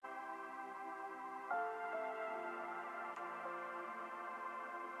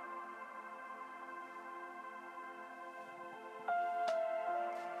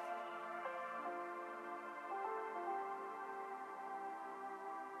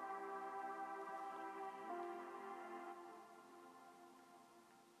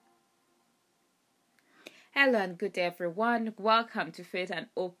Hello and good day, everyone. Welcome to Faith and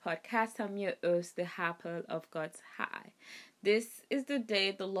Hope Podcast. I'm your host, the apple of God's eye. This is the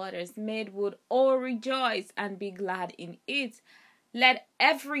day the Lord has made. Would all rejoice and be glad in it. Let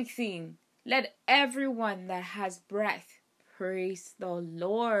everyone that has breath praise the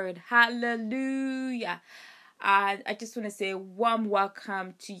Lord. Hallelujah. And I just want to say a warm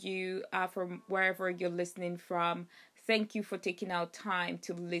welcome to you from wherever you're listening from. Thank you for taking our time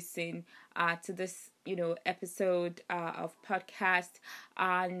to listen to this, episode of podcast.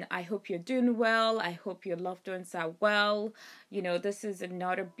 And I hope you're doing well. I hope your loved ones are well. This is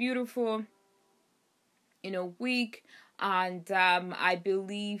another beautiful, week. And I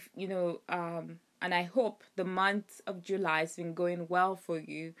believe, and I hope the month of July has been going well for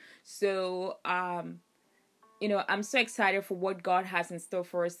you. So, I'm so excited for what God has in store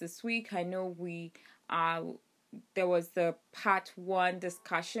for us this week. I know there was the part 1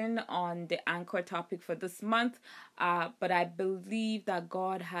 discussion on the anchor topic for this month, but I believe that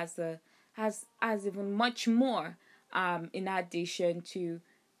God has even much more in addition to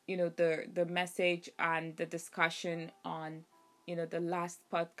the message and the discussion on the last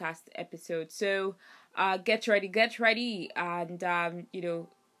podcast episode. So get ready, and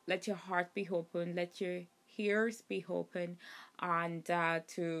let your heart be open, let your ears be open, and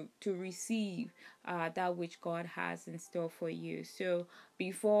to receive that which God has in store for you. So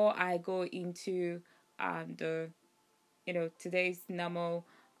before I go into the today's normal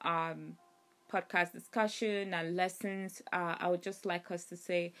podcast discussion and lessons, I would just like us to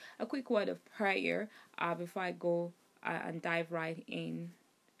say a quick word of prayer before I go and dive right in.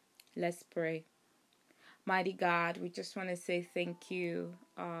 Let's pray. Mighty God, we just want to say thank you.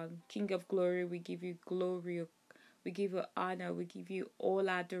 King of glory, we give you glory. We give you honor. We give you all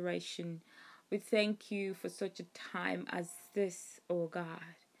adoration. We thank you for such a time as this, oh God.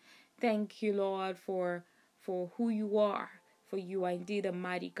 Thank you, Lord, for who you are. For you are indeed a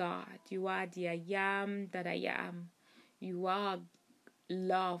mighty God. You are the I am that I am. You are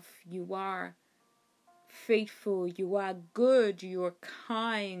love. You are faithful. You are good. You are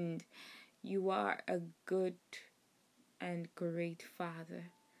kind. You are a good and great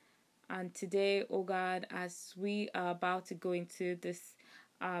Father. And today, oh God, as we are about to go into this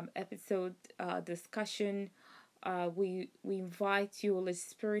episode discussion, we invite you, Holy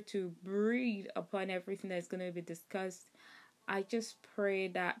Spirit, to breathe upon everything that's going to be discussed. I just pray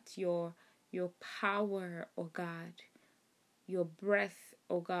that your power, oh God, your breath,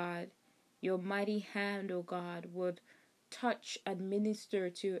 oh God, your mighty hand, oh God, would touch and minister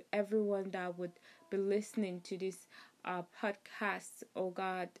to everyone that would be listening to this podcast, oh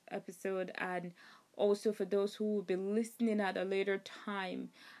God, episode, and also for those who will be listening at a later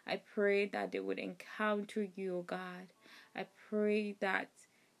time. I pray that they would encounter you, oh God. I pray that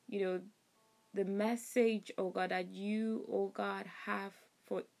the message, oh God, that you, oh God, have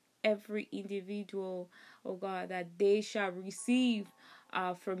for every individual, oh God, that they shall receive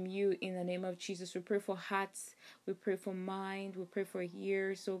from you in the name of Jesus. We pray for hearts, we pray for mind, we pray for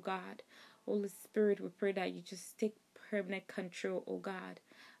ears, oh God. Holy Spirit, we pray that you just take permanent control, oh God,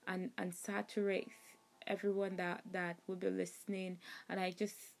 and saturate everyone that will be listening. And I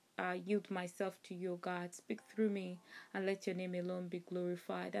just yield myself to you, oh God. Speak through me and let your name alone be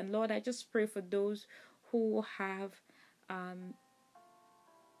glorified. And Lord, I just pray for those who have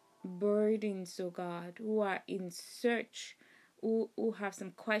burdens, oh God, who are in search, who have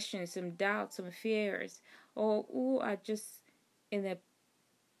some questions, some doubts, some fears, or who are just in a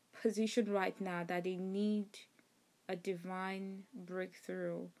position right now that they need a divine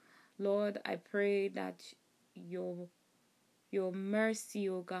breakthrough. Lord, I pray that your mercy,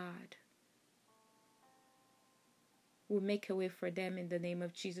 oh God, will make a way for them in the name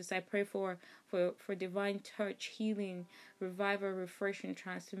of Jesus. I pray for divine touch, healing, revival, refreshing,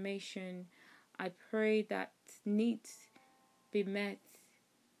 transformation. I pray that needs be met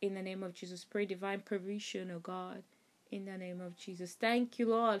in the name of Jesus. Pray divine provision, oh God, in the name of Jesus. Thank you,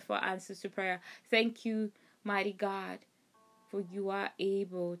 Lord, for answers to prayer. Thank you, mighty God, for you are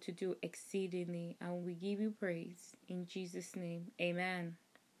able to do exceedingly, and we give you praise in Jesus' name. Amen.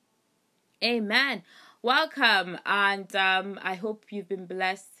 Amen. Welcome, and I hope you've been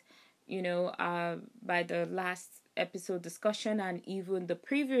blessed, by the last episode discussion and even the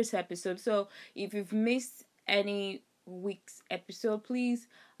previous episode. So if you've missed any week's episode, please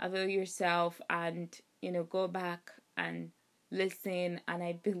avail yourself and go back and listen, and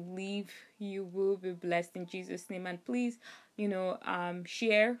I believe you will be blessed in Jesus' name. And please,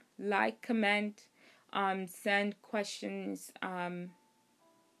 share, like, comment, send questions. I'll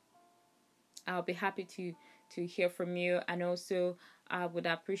be happy to hear from you, and also I would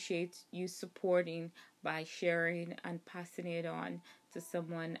appreciate you supporting by sharing and passing it on to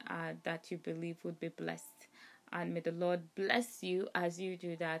someone that you believe would be blessed. And may the Lord bless you as you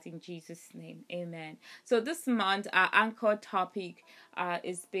do that in Jesus' name. Amen. So this month, our anchor topic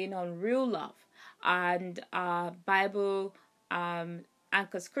is being on real love. And Bible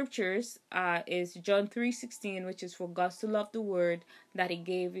anchor scriptures is John 3:16, which is, for God so loved the world that he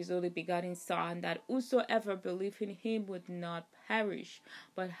gave his only begotten Son, that whosoever believe in him would not perish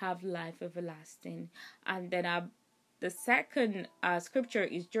but have life everlasting. And then the second scripture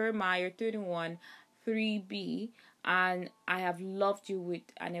is Jeremiah 31:3b, and I have loved you with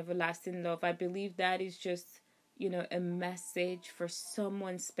an everlasting love. I believe that is just, a message for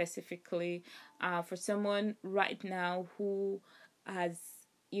someone specifically, for someone right now who has,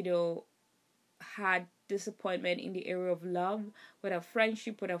 had disappointment in the area of love, with a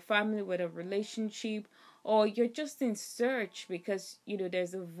friendship, with a family, with a relationship, or you're just in search because,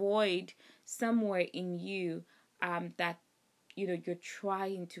 there's a void somewhere in you that, you're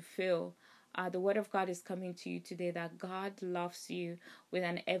trying to fill. The word of God is coming to you today that God loves you with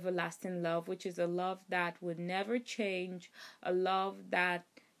an everlasting love, which is a love that would never change, a love that,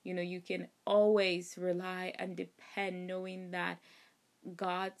 you can always rely and depend, knowing that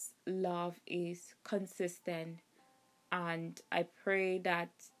God's love is consistent. And I pray that,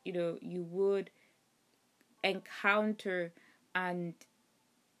 you would encounter and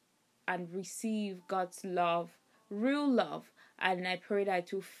receive God's love, real love, and I pray that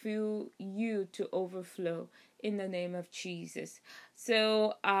to fill you to overflow in the name of Jesus.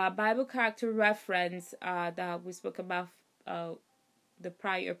 So, Bible character reference that we spoke about the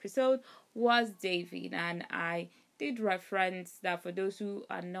prior episode was David, and I did reference that. For those who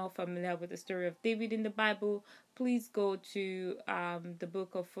are not familiar with the story of David in the Bible, please go to the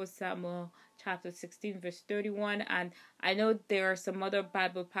book of 1 Samuel chapter 16 verse 31, and I know there are some other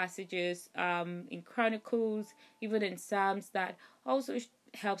Bible passages in Chronicles, even in Psalms, that also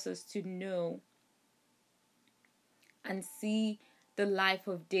helps us to know and see the life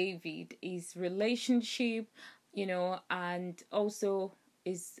of David, his relationship, and also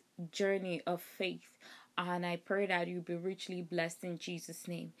his journey of faith. And I pray that you'll be richly blessed in Jesus'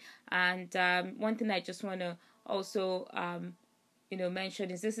 name. And one thing I just want to also, mention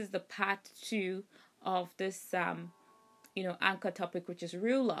is this is the part 2 of this, anchor topic, which is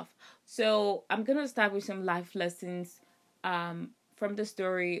real love. So I'm going to start with some life lessons from the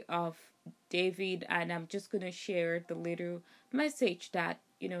story of David, and I'm just going to share the little message that,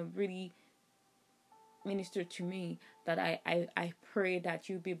 really ministered to me, that I pray that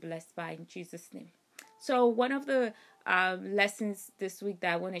you be blessed by in Jesus' name. So one of the lessons this week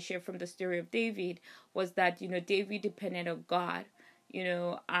that I want to share from the story of David was that, David depended on God,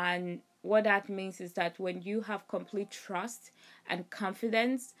 and what that means is that when you have complete trust and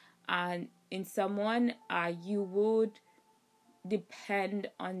confidence in someone, you would depend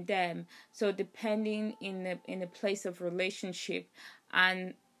on them. So depending in a place of relationship.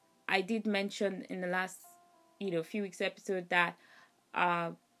 And I did mention in the last few weeks episode that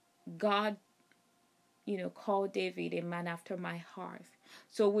God called David a man after my heart.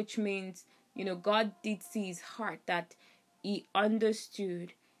 So which means God did see his heart, that he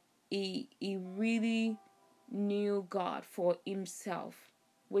understood, he really knew God for himself,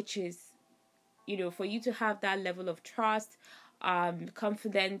 which is for you to have that level of trust,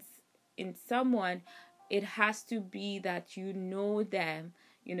 confidence in someone, it has to be that you know them.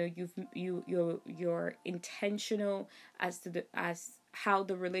 You're intentional as how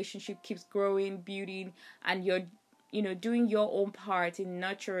the relationship keeps growing, building, and you're doing your own part in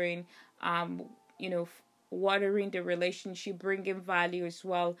nurturing, watering the relationship, bringing value as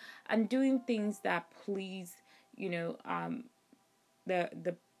well, and doing things that please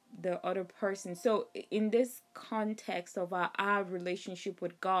the other person. So in this context of our relationship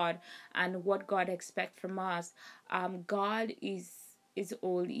with God and what God expects from us, God is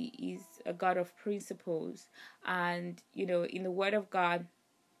holy, is a God of principles, and in the Word of God,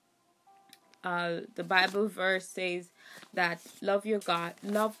 the Bible verse says that love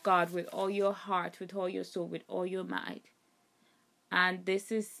God with all your heart, with all your soul, with all your might. And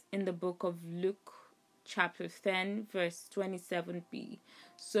this is in the book of Luke chapter 10 verse 27b.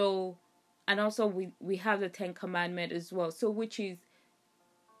 So, and also we have the 10 commandment as well, so which is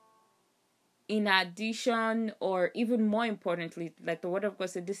in addition, or even more importantly, like the Word of God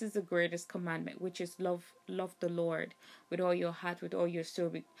said, this is the greatest commandment, which is love the Lord with all your heart, with all your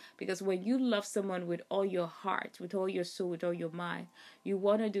soul. Because when you love someone with all your heart, with all your soul, with all your mind, you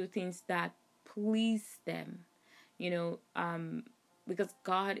want to do things that please them, because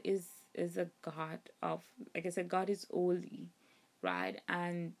God is is a God of, like I said, God is holy, right?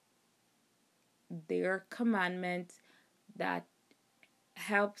 And there are commandments that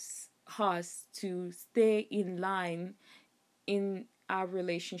helps us to stay in line in our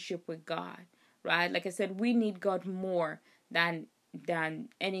relationship with God, right? Like I said, we need God more than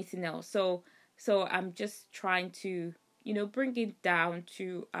anything else. So I'm just trying to, bring it down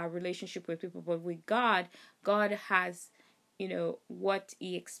to our relationship with people. But with God, God has, what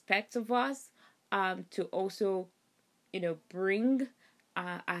He expects of us, to also, bring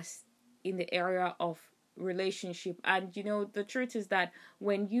us in the area of relationship. And the truth is that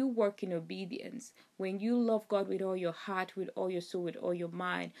when you work in obedience, when you love God with all your heart, with all your soul, with all your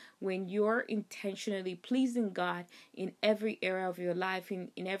mind, when you're intentionally pleasing God in every area of your life,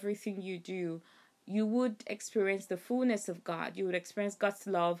 in everything you do, you would experience the fullness of God. You would experience God's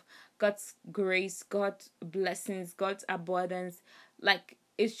love, God's grace, God's blessings, God's abundance. Like,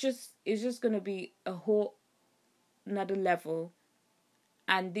 it's just gonna be a whole another level.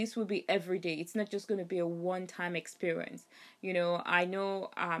 And this will be every day. It's not just going to be a one-time experience. I know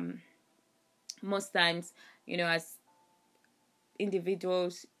most times, as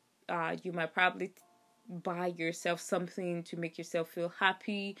individuals, you might probably buy yourself something to make yourself feel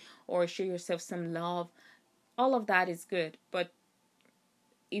happy or show yourself some love. All of that is good. But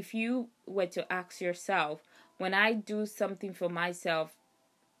if you were to ask yourself, when I do something for myself,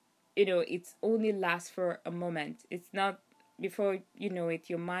 it's only lasts for a moment. It's not, before you know it,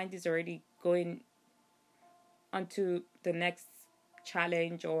 your mind is already going onto the next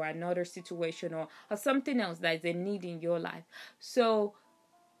challenge or another situation, or something else that is a need in your life. So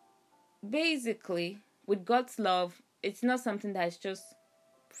basically, with God's love, it's not something that's just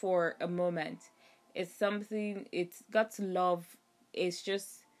for a moment. It's God's love is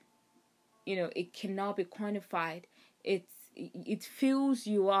just, it cannot be quantified. It fills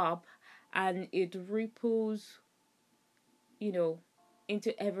you up, and it ripples, you know,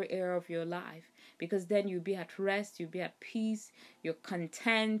 into every area of your life, because then you'll be at rest, you'll be at peace, you're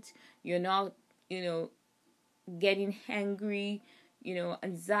content, you're not, getting angry,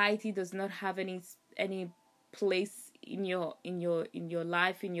 anxiety does not have any place in your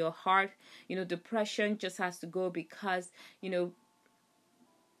life, in your heart. Depression just has to go, because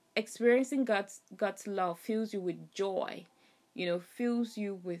experiencing God's love fills you with joy, fills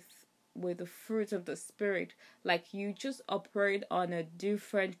you with the fruit of the Spirit. Like, you just operate on a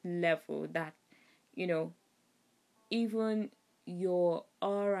different level, that even your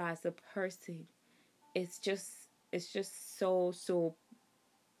aura as a person, it's just so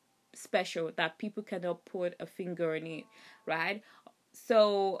special that people cannot put a finger on it, right?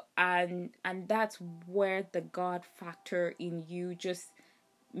 So, and that's where the God factor in you just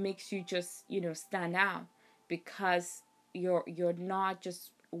makes you just stand out, because you're not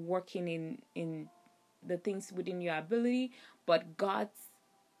just working in the things within your ability, but God's,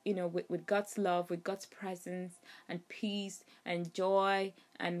 with God's love, with God's presence and peace and joy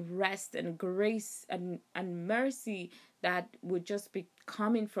and rest and grace and mercy that would just be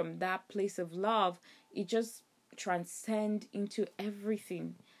coming from that place of love. It just transcend into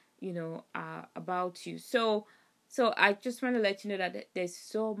everything, about you. So I just want to let you know that there's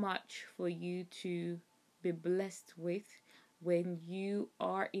so much for you to be blessed with when you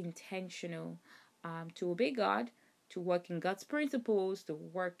are intentional, to obey God, to work in God's principles, to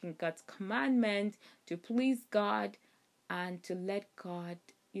work in God's commandments, to please God, and to let God,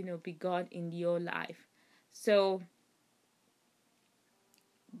 be God in your life. So,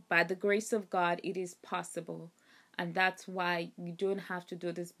 by the grace of God, it is possible. And that's why you don't have to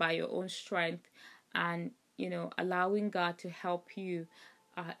do this by your own strength, and, allowing God to help you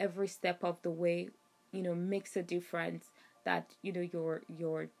every step of the way, makes a difference. That,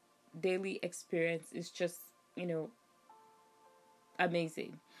 your daily experience is just,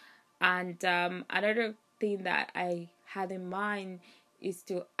 amazing. And another thing that I had in mind is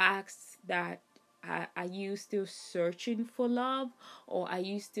to ask that, are you still searching for love, or are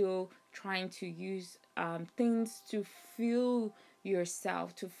you still trying to use things to fill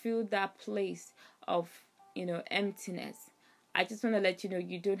yourself, to fill that place of emptiness? I just want to let you know,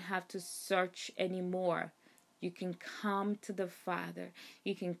 you don't have to search anymore. You can come to the Father.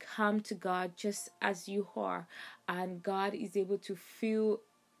 You can come to God just as you are. And God is able to fill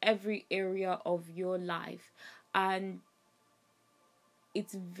every area of your life. And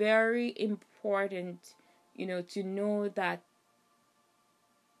it's very important, to know that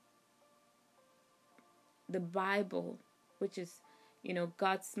the Bible, which is,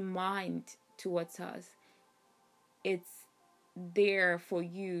 God's mind towards us, it's there for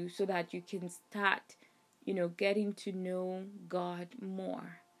you so that you can start, getting to know God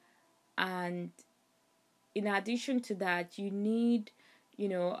more. And in addition to that, you need,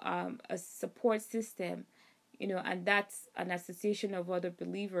 a support system, and that's an association of other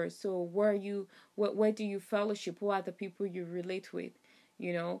believers. So where do you fellowship? Who are the people you relate with?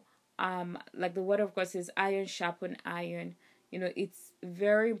 You know, like the word of God says, iron sharpen iron. It's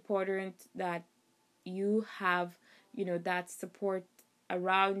very important that you have, that support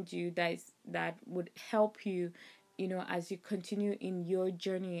around you that would help you, as you continue in your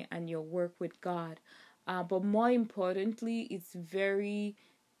journey and your work with God. But more importantly, it's very,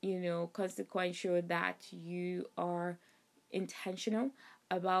 consequential that you are intentional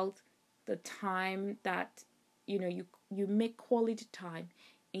about the time that, you make quality time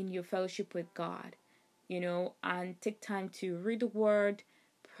in your fellowship with God, and take time to read the word,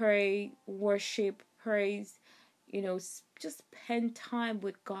 pray, worship, praise, just spend time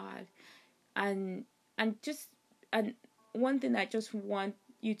with God. And and just and one thing I just want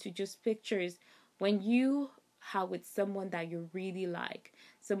you to just picture is when you are with someone that you really like,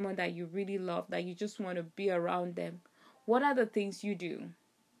 someone that you really love, that you just want to be around them, what are the things you do?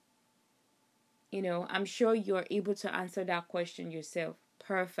 I'm sure you're able to answer that question yourself.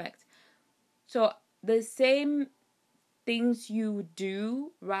 Perfect. So the same things you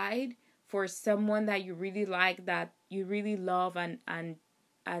do, right, for someone that you really like, that you really love, and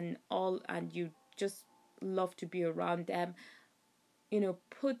all, and you just love to be around them,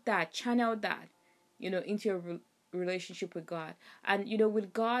 put that, channel that, into your relationship with God. And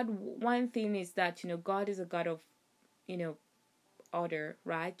with God, one thing is that God is a God of, you know order,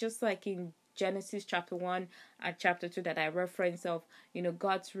 right? Just like in Genesis chapter 1 and chapter 2 that I reference of,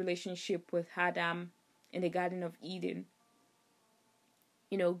 God's relationship with Adam in the Garden of Eden.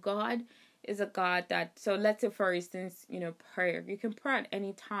 God is a God that, so let's say for instance, prayer. You can pray at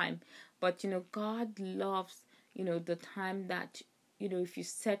any time, but God loves, the time that, if you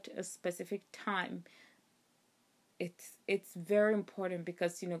set a specific time, it's very important,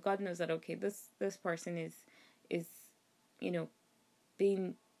 because God knows that, okay, this person is you know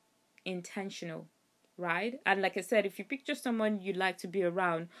being intentional, right? And like I said, if you picture someone you like to be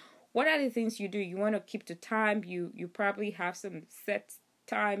around, what are the things you do? You want to keep the time. You probably have some set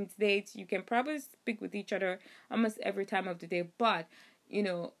times, dates. You can probably speak with each other almost every time of the day, but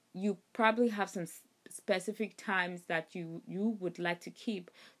you probably have some specific times that you would like to keep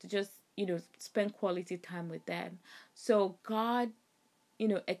to just spend quality time with them. So God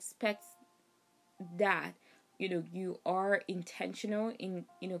expects that you are intentional in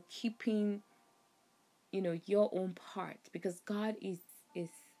keeping your own part, because God is is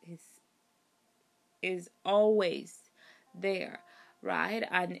is always there, right?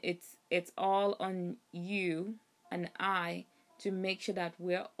 And it's all on you and I to make sure that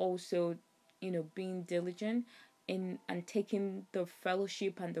we're also being diligent in and taking the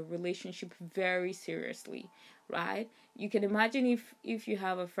fellowship and the relationship very seriously, right? You can imagine if you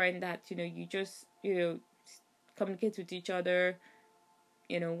have a friend that you just communicate with each other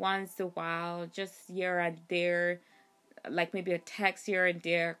once a while, just here and there, like maybe a text here and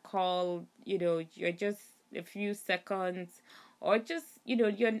there, call, you're just a few seconds, or just,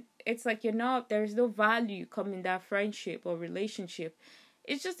 it's like you're not, there's no value coming in that friendship or relationship.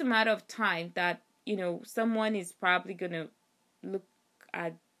 It's just a matter of time that, someone is probably going to look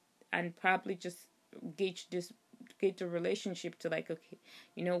at and probably just gauge the relationship to, like, okay,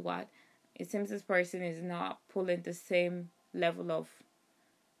 you know what? It seems this person is not pulling the same level of,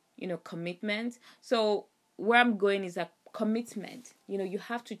 commitment. So where I'm going is a commitment. You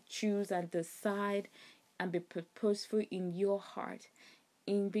have to choose and decide and be purposeful in your heart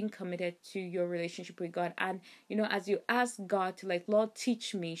in being committed to your relationship with God. And as you ask God to, like, Lord,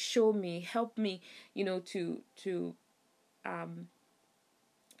 teach me, show me, help me, to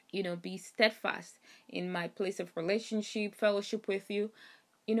be steadfast in my place of relationship, fellowship with you,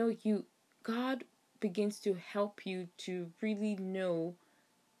 God begins to help you to really know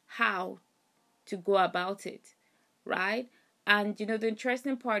how to go about it, right? And the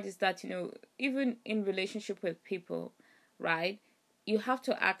interesting part is that even in relationship with people, right, you have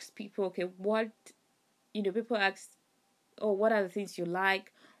to ask people, okay, what people ask, oh, what are the things you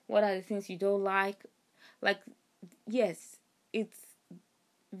like, what are the things you don't like, yes, it's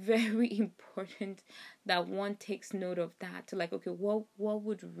very important that one takes note of that, to, like, okay, what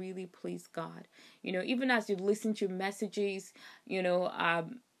would really please God. Even as you listen to messages, you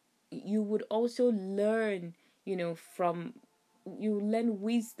would also learn, from, you learn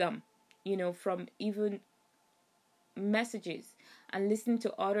wisdom, from even messages, and listen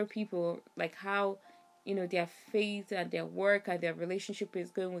to other people, like how, their faith and their work and their relationship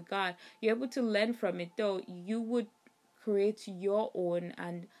is going with God. You're able to learn from it, though you would create your own,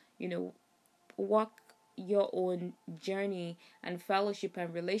 and walk your own journey and fellowship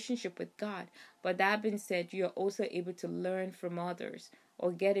and relationship with God. But that being said, you're also able to learn from others,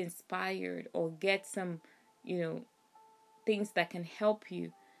 or get inspired, or get some, things that can help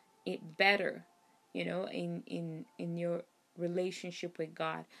you it better, in your relationship with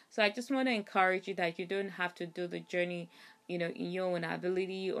God. So I just want to encourage you that you don't have to do the journey, in your own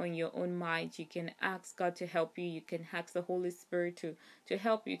ability or in your own mind. You can ask God to help you. You can ask the Holy Spirit to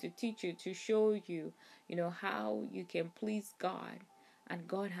help you, to teach you, to show you, how you can please God. And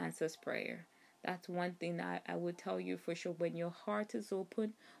God answers prayer. That's one thing that I would tell you for sure. When your heart is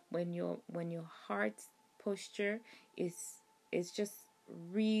open, when your heart's posture is just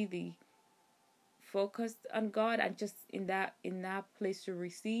really focused on God, and just in that place to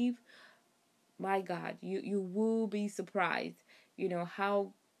receive, my God, you will be surprised,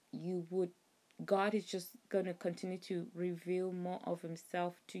 how you would God is just going to continue to reveal more of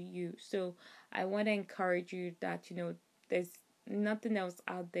himself to you. So I want to encourage you that, there's nothing else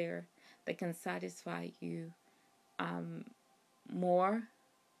out there that can satisfy you more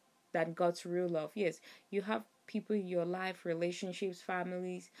than God's real love. Yes, you have people in your life, relationships,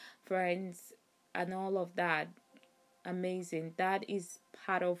 families, friends, and all of that. Amazing. That is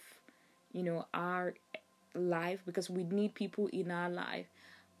part of, our life, because we need people in our life.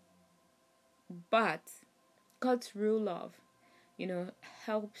 But God's real love,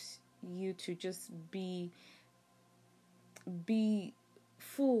 helps you to just be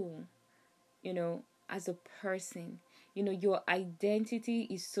full, as a person. Your identity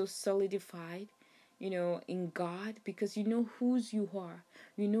is so solidified, in God, because you know whose you are.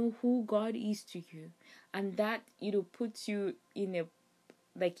 You know who God is to you. And that, puts you in a,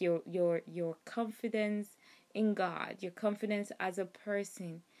 like, your confidence in God, your confidence as a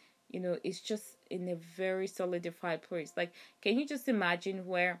person, is just in a very solidified place. Like, can you just imagine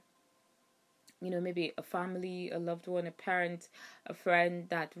where, maybe a family, a loved one, a parent, a friend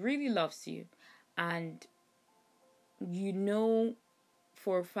that really loves you, and you know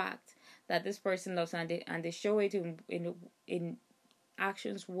for a fact that this person loves, and they show it in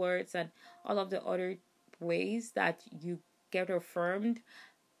actions, words, and all of the other ways that you get affirmed.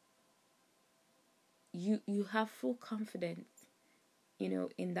 You have full confidence,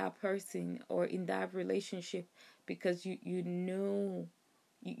 in that person or in that relationship, because you're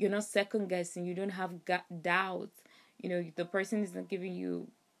not second guessing. You don't have doubts. The person is not giving you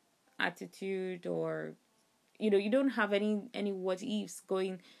attitude, or you don't have any what ifs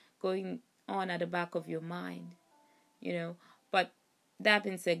going on at the back of your mind. But that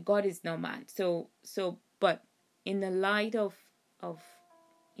being said, God is no man. But in the light of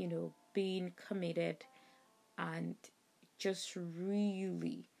being committed, and just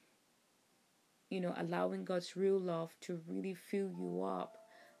really, allowing God's real love to really fill you up,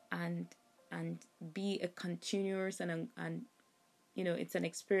 and be a continuous, and it's an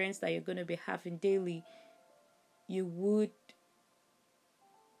experience that you're going to be having daily, you would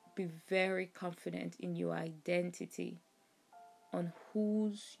be very confident in your identity, on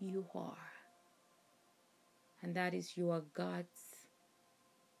whose you are. And that is, you are God's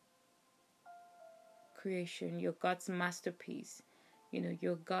creation, you're God's masterpiece,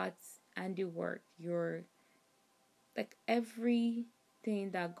 you're God's handiwork, you're like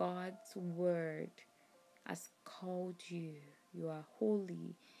everything that God's word has called you. You are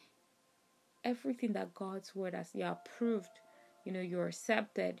holy. Everything that God's word has, you're approved, you're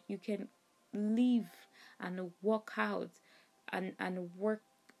accepted. You can live and walk out and work,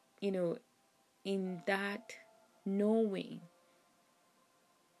 in that knowing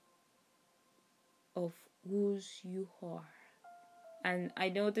of whose you are. And I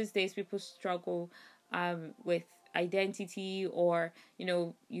know these days people struggle with identity, or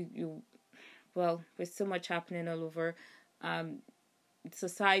you well, with so much happening all over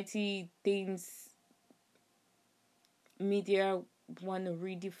society, things, media want to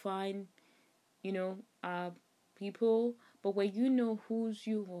redefine, you know, people. But when you know whose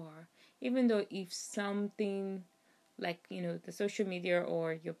you are, even though if something like, the social media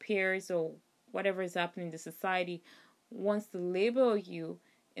or your peers or whatever is happening in the society wants to label you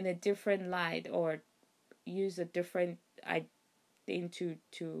in a different light, or use a different thing to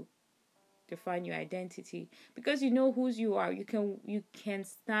define your identity, because you know whose you are, you can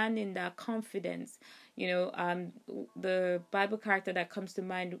stand in that confidence. The Bible character that comes to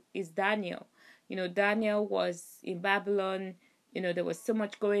mind is Daniel. Daniel was in Babylon. There was so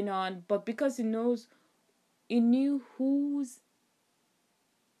much going on, but because he knew whose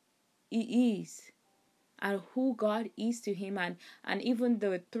he is and who God is to him, and even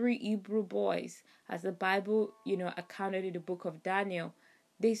the three Hebrew boys, as the Bible accounted in the book of Daniel,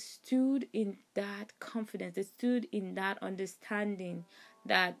 they stood in that confidence. They stood in that understanding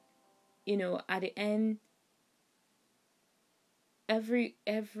that, at the end, the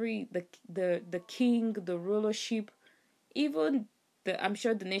king, the rulership, even I'm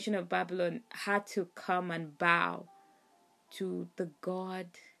sure the nation of Babylon had to come and bow to the God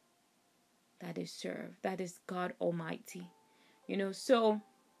that is served. That is God Almighty. So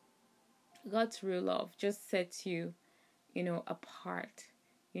God's real love just sets you, apart,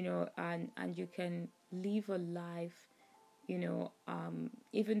 and you can live a life,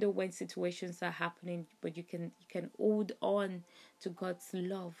 even though when situations are happening, but you can hold on to God's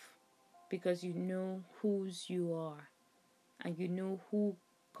love because you know whose you are and you know who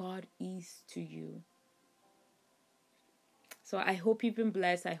God is to you. So I hope you've been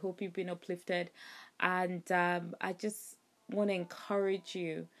blessed. I hope you've been uplifted. And I just want to encourage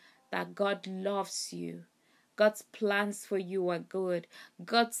you that God loves you. God's plans for you are good.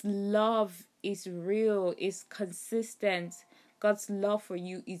 God's love is real, is consistent. God's love for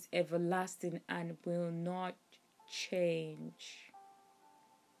you is everlasting and will not change.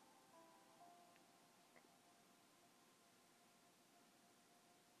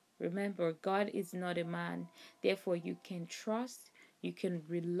 Remember, God is not a man. Therefore, you can trust, you can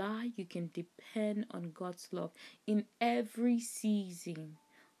rely, you can depend on God's love in every season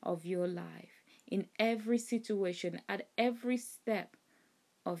of your life, in every situation, at every step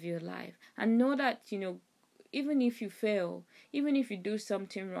of your life. And know that, even if you fail, even if you do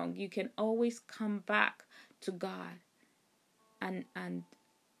something wrong, you can always come back to God and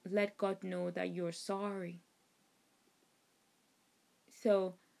let God know that you're sorry.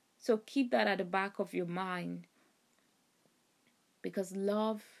 So keep that at the back of your mind, because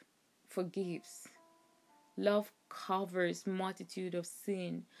love forgives. Love covers multitude of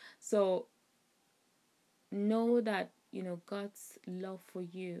sin. So know that, God's love for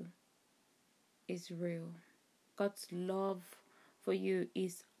you is real. God's love for you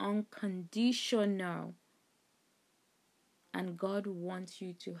is unconditional. And God wants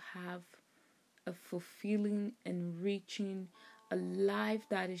you to have a fulfilling, enriching, a life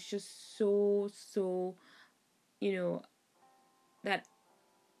that is just so, that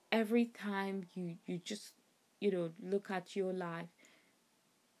every time you just, look at your life,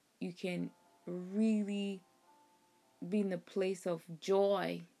 you can really be in a place of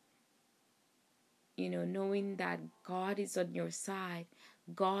joy, knowing that God is on your side,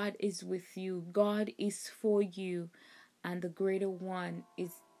 God is with you, God is for you, and the greater one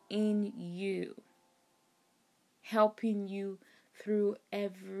is in you, helping you through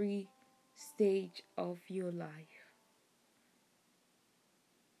every stage of your life.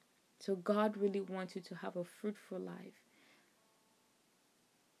 So God really wants you to have a fruitful life.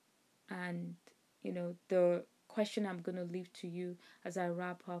 And, the question I'm going to leave to you as I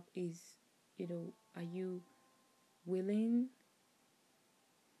wrap up is, are you willing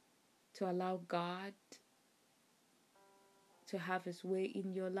to allow God to have His way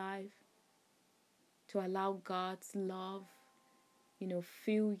in your life? To allow God's love,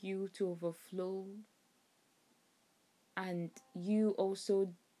 fill you to overflow? And you also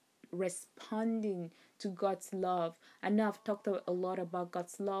responding to God's love. I know I've talked a lot about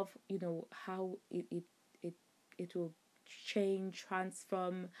God's love, how it will change,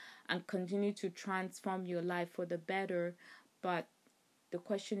 transform, and continue to transform your life for the better. But the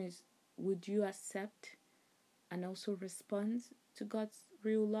question is, would you accept and also respond to God's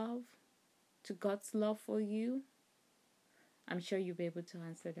real love, to God's love for you? I'm sure you'll be able to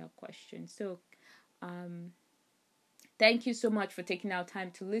answer that question. So, thank you so much for taking our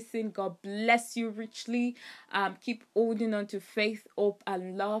time to listen. God bless you richly. Keep holding on to faith, hope,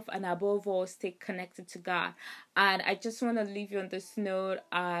 and love, and above all, stay connected to God. And I just want to leave you on this note.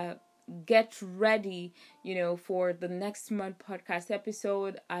 Get ready, for the next month podcast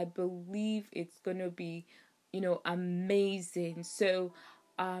episode. I believe it's gonna be, amazing. So,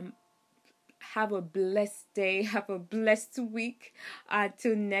 have a blessed day. Have a blessed week.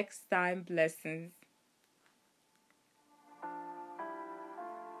 Until next time, blessings.